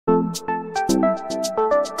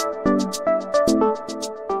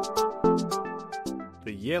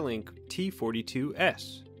Yealink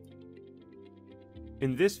T42S.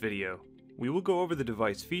 In this video, we will go over the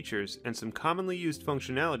device features and some commonly used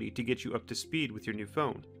functionality to get you up to speed with your new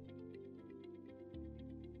phone.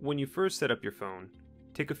 When you first set up your phone,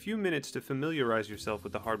 take a few minutes to familiarize yourself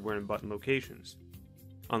with the hardware and button locations.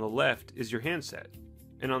 On the left is your handset,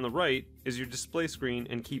 and on the right is your display screen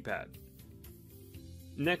and keypad.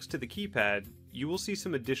 Next to the keypad, you will see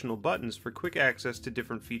some additional buttons for quick access to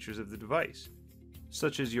different features of the device,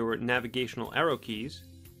 such as your navigational arrow keys,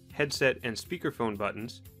 headset and speakerphone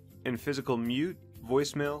buttons, and physical mute,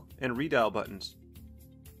 voicemail, and redial buttons.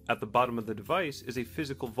 At the bottom of the device is a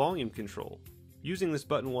physical volume control. Using this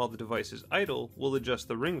button while the device is idle will adjust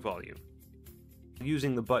the ring volume.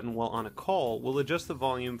 Using the button while on a call will adjust the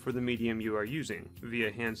volume for the medium you are using, via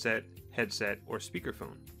handset, headset, or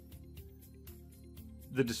speakerphone.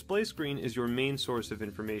 The display screen is your main source of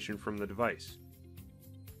information from the device.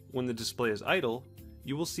 When the display is idle,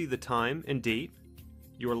 you will see the time and date,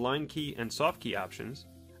 your line key and soft key options,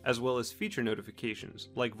 as well as feature notifications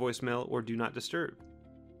like voicemail or do not disturb.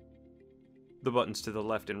 The buttons to the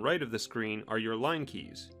left and right of the screen are your line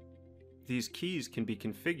keys. These keys can be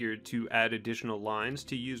configured to add additional lines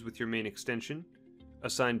to use with your main extension,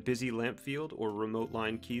 assign busy lamp field or remote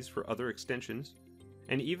line keys for other extensions,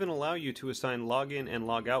 and even allow you to assign login and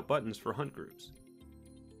logout buttons for hunt groups.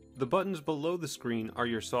 The buttons below the screen are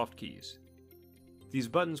your soft keys. These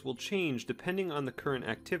buttons will change depending on the current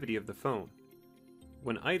activity of the phone.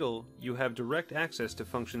 When idle, you have direct access to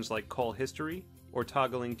functions like call history or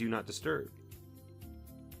toggling do not disturb.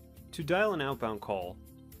 To dial an outbound call,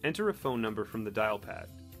 enter a phone number from the dial pad,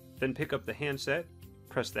 then pick up the handset,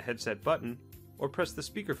 press the headset button, or press the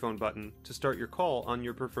speakerphone button to start your call on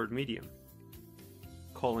your preferred medium.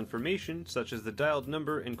 Call information, such as the dialed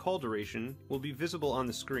number and call duration, will be visible on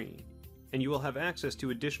the screen, and you will have access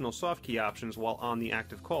to additional soft key options while on the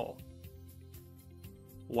active call.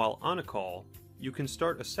 While on a call, you can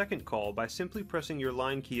start a second call by simply pressing your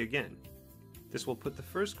line key again. This will put the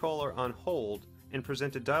first caller on hold and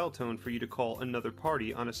present a dial tone for you to call another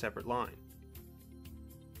party on a separate line.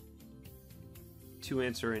 To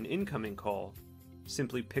answer an incoming call,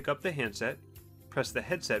 simply pick up the handset, press the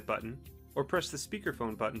headset button, or press the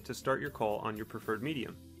speakerphone button to start your call on your preferred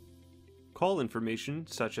medium. Call information,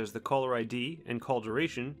 such as the caller ID and call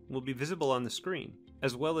duration, will be visible on the screen,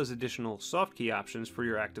 as well as additional soft key options for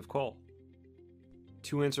your active call.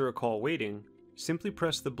 To answer a call waiting, simply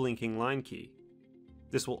press the blinking line key.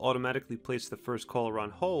 This will automatically place the first caller on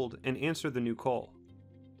hold and answer the new call.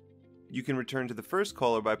 You can return to the first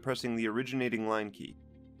caller by pressing the originating line key.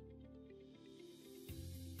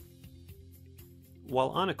 While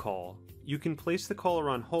on a call, you can place the caller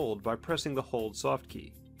on hold by pressing the hold soft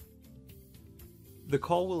key. The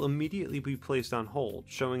call will immediately be placed on hold,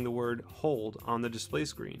 showing the word hold on the display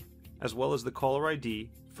screen, as well as the caller ID,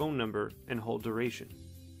 phone number, and hold duration.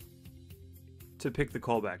 To pick the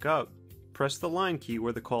call back up, press the line key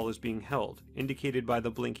where the call is being held, indicated by the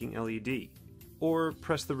blinking LED, or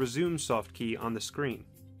press the resume soft key on the screen.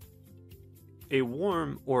 A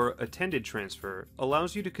warm or attended transfer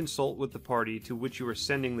allows you to consult with the party to which you are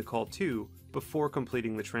sending the call to before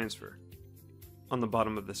completing the transfer. On the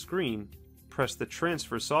bottom of the screen, press the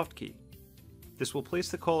transfer soft key. This will place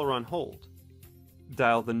the caller on hold.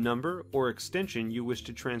 Dial the number or extension you wish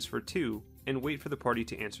to transfer to and wait for the party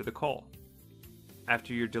to answer the call.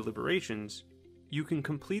 After your deliberations, you can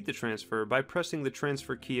complete the transfer by pressing the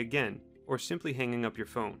transfer key again or simply hanging up your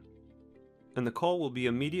phone, and the call will be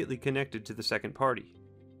immediately connected to the second party.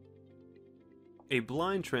 A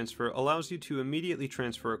blind transfer allows you to immediately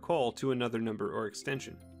transfer a call to another number or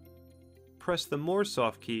extension. Press the More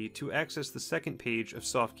soft key to access the second page of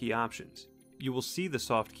soft key options. You will see the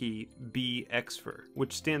soft key BXFR,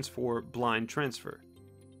 which stands for Blind Transfer.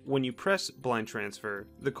 When you press Blind Transfer,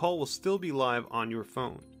 the call will still be live on your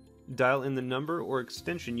phone. Dial in the number or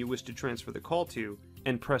extension you wish to transfer the call to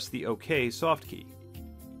and press the OK soft key.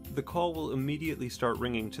 The call will immediately start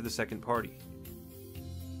ringing to the second party.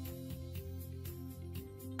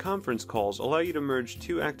 Conference calls allow you to merge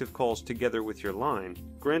two active calls together with your line,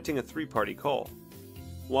 granting a three-party call.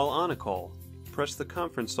 While on a call, press the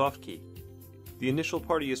conference soft key. The initial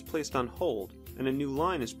party is placed on hold, and a new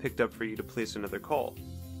line is picked up for you to place another call.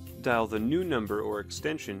 Dial the new number or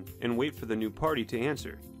extension and wait for the new party to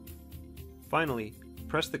answer. Finally,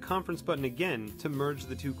 press the conference button again to merge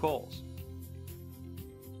the two calls.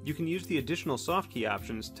 You can use the additional soft key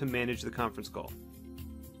options to manage the conference call.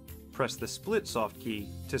 Press the split soft key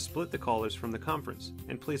to split the callers from the conference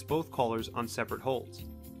and place both callers on separate holds.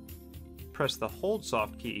 Press the hold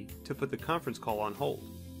soft key to put the conference call on hold.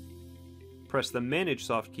 Press the manage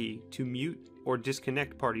soft key to mute, or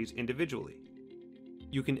disconnect parties individually.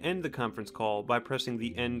 You can end the conference call by pressing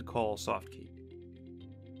the End Call soft key.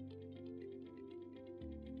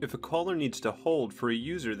 If a caller needs to hold for a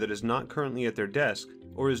user that is not currently at their desk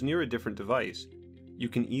or is near a different device, you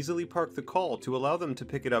can easily park the call to allow them to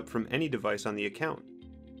pick it up from any device on the account.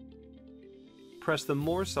 Press the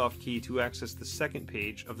More soft key to access the second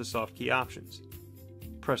page of the soft key options.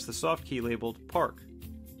 Press the soft key labeled Park.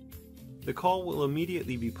 The call will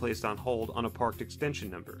immediately be placed on hold on a parked extension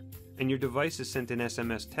number, and your device is sent an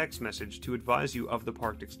SMS text message to advise you of the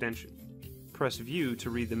parked extension. Press View to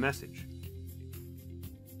read the message.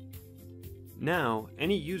 Now,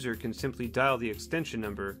 any user can simply dial the extension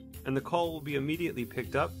number, and the call will be immediately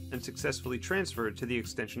picked up and successfully transferred to the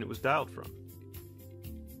extension it was dialed from.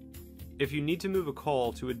 If you need to move a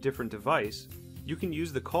call to a different device, you can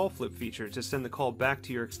use the call flip feature to send the call back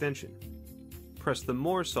to your extension. Press the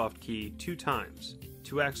More soft key 2 times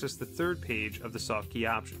to access the third page of the soft key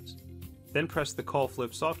options. Then press the Call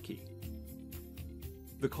Flip soft key.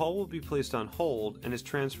 The call will be placed on hold and is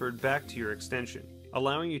transferred back to your extension,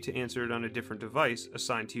 allowing you to answer it on a different device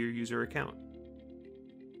assigned to your user account.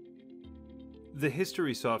 The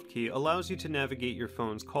History soft key allows you to navigate your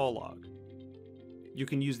phone's call log. You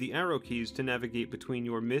can use the arrow keys to navigate between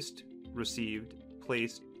your missed, received,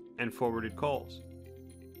 placed, and forwarded calls.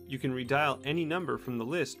 You can redial any number from the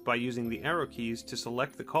list by using the arrow keys to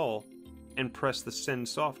select the call and press the Send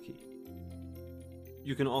soft key.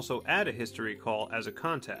 You can also add a history call as a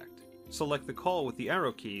contact. Select the call with the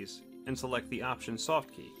arrow keys and select the Option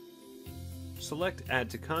soft key. Select Add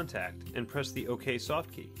to Contact and press the OK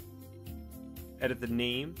soft key. Edit the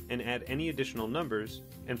name and add any additional numbers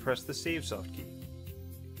and press the Save soft key.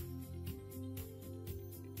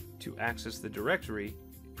 To access the directory,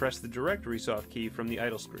 press the Directory soft key from the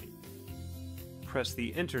idle screen. Press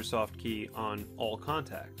the Enter soft key on All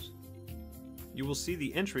Contacts. You will see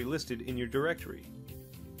the entry listed in your directory.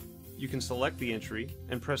 You can select the entry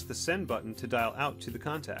and press the Send button to dial out to the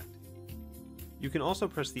contact. You can also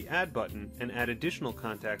press the Add button and add additional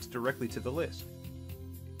contacts directly to the list.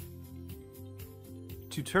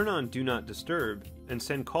 To turn on Do Not Disturb and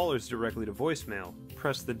send callers directly to voicemail,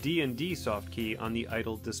 press the D&D soft key on the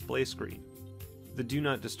idle display screen. The Do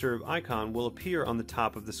Not Disturb icon will appear on the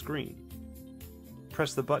top of the screen.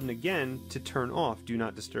 Press the button again to turn off Do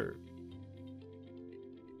Not Disturb.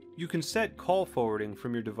 You can set call forwarding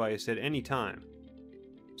from your device at any time.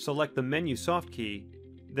 Select the Menu soft key,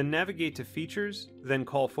 then navigate to Features, then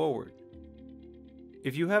Call Forward.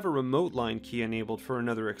 If you have a remote line key enabled for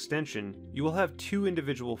another extension, you will have 2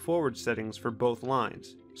 individual forward settings for both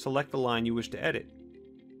lines. Select the line you wish to edit.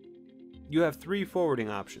 You have 3 forwarding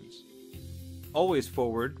options. Always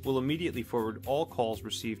Forward will immediately forward all calls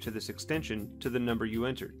received to this extension to the number you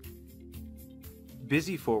entered.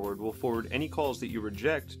 Busy Forward will forward any calls that you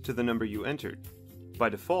reject to the number you entered. By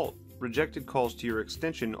default, rejected calls to your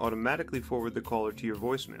extension automatically forward the caller to your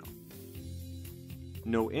voicemail.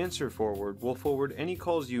 No Answer Forward will forward any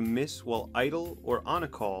calls you miss while idle or on a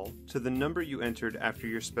call to the number you entered after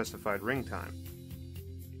your specified ring time.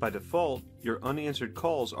 By default, your unanswered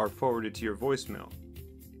calls are forwarded to your voicemail.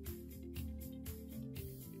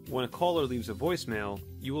 When a caller leaves a voicemail,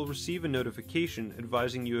 you will receive a notification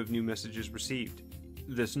advising you of new messages received.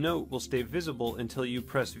 This note will stay visible until you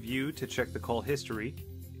press View to check the call history,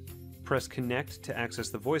 press Connect to access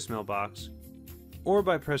the voicemail box, or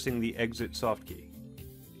by pressing the Exit soft key.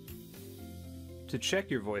 To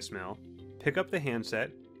check your voicemail, pick up the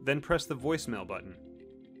handset, then press the voicemail button.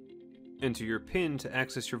 Enter your PIN to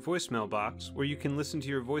access your voicemail box, where you can listen to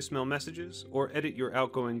your voicemail messages or edit your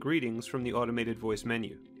outgoing greetings from the automated voice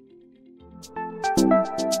menu.